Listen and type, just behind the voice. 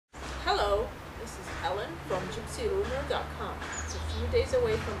from gypsyrumor.com. It's a few days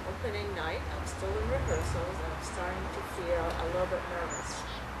away from opening night. I'm still in rehearsals and I'm starting to feel a little bit nervous.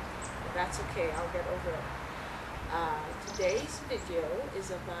 But that's okay, I'll get over it. Today's video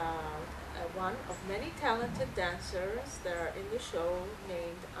is about one of many talented dancers that are in the show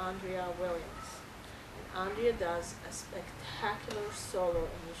named Andrea Williams. And Andrea does a spectacular solo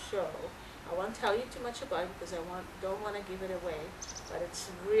in the show. I won't tell you too much about it because I don't want to give it away, but it's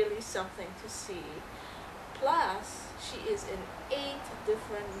really something to see. Plus, she is in 8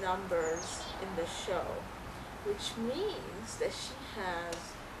 different numbers in the show, which means that she has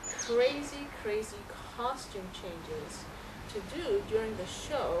crazy costume changes to do during the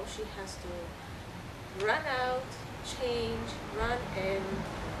show. She has to run out, change, run in,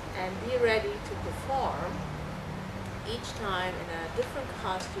 and be ready to perform each time in a different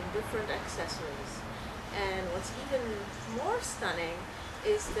costume, different accessories. And what's even more stunning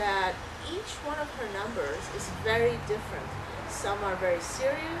is that each one of her numbers is very different. Some are very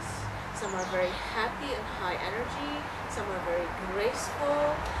serious, some are very happy and high energy, some are very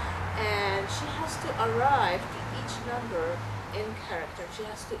graceful, and she has to arrive to each number in character. She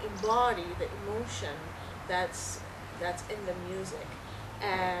has to embody the emotion that's in the music.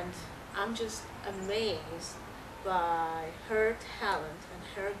 And I'm just amazed by her talent and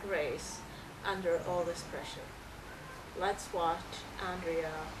her grace under all this pressure. Let's watch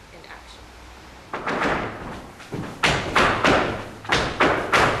Andrea in action.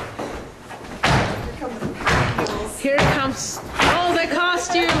 Here comes all the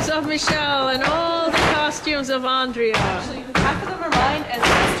costumes of Michelle and all the costumes of Andrea. Actually, half of them are mine and the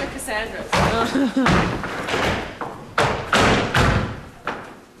rest are Cassandra's.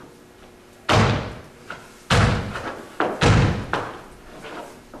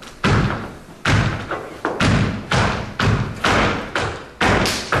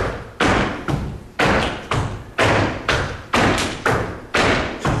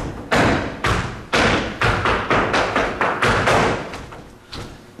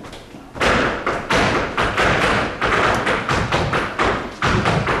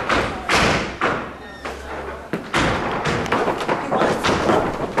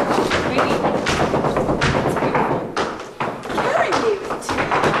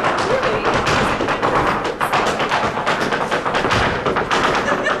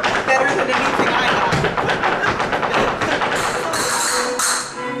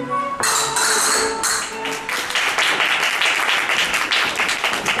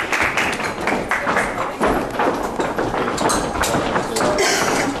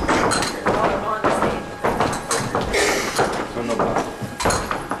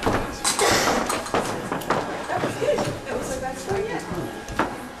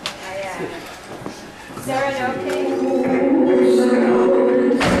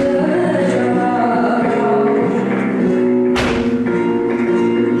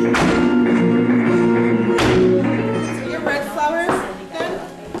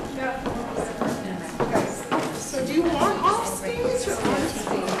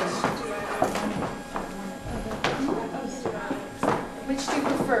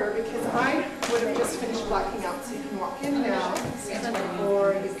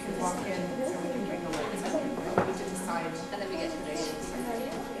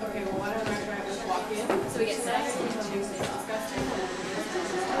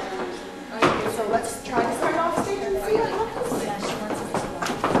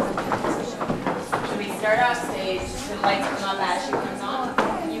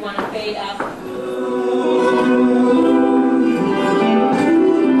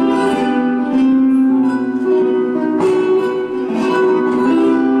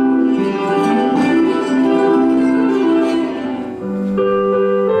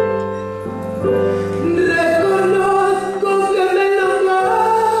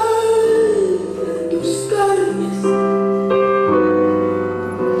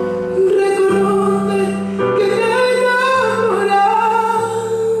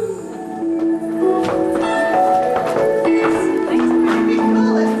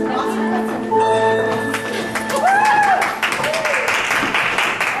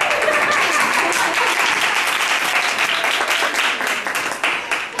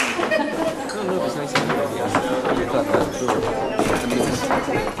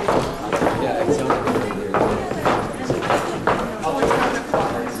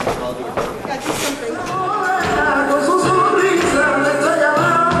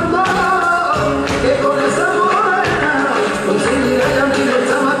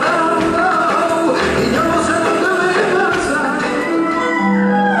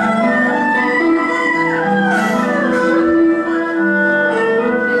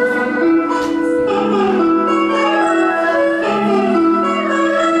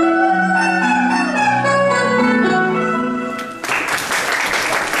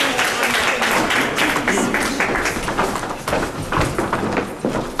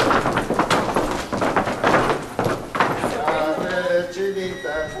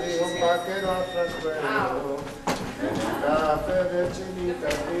 de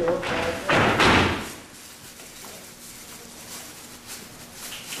Chinitas Vignettes.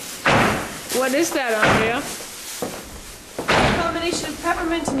 What is that, Andrea? A combination of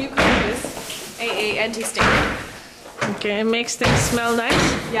peppermint and eucalyptus, AA anti-stain. Okay, it makes things smell nice.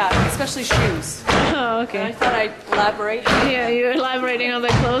 Yeah, especially shoes. Oh, And I okay. thought I'd elaborate. Yeah, you're elaborating on the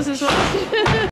clothes as well.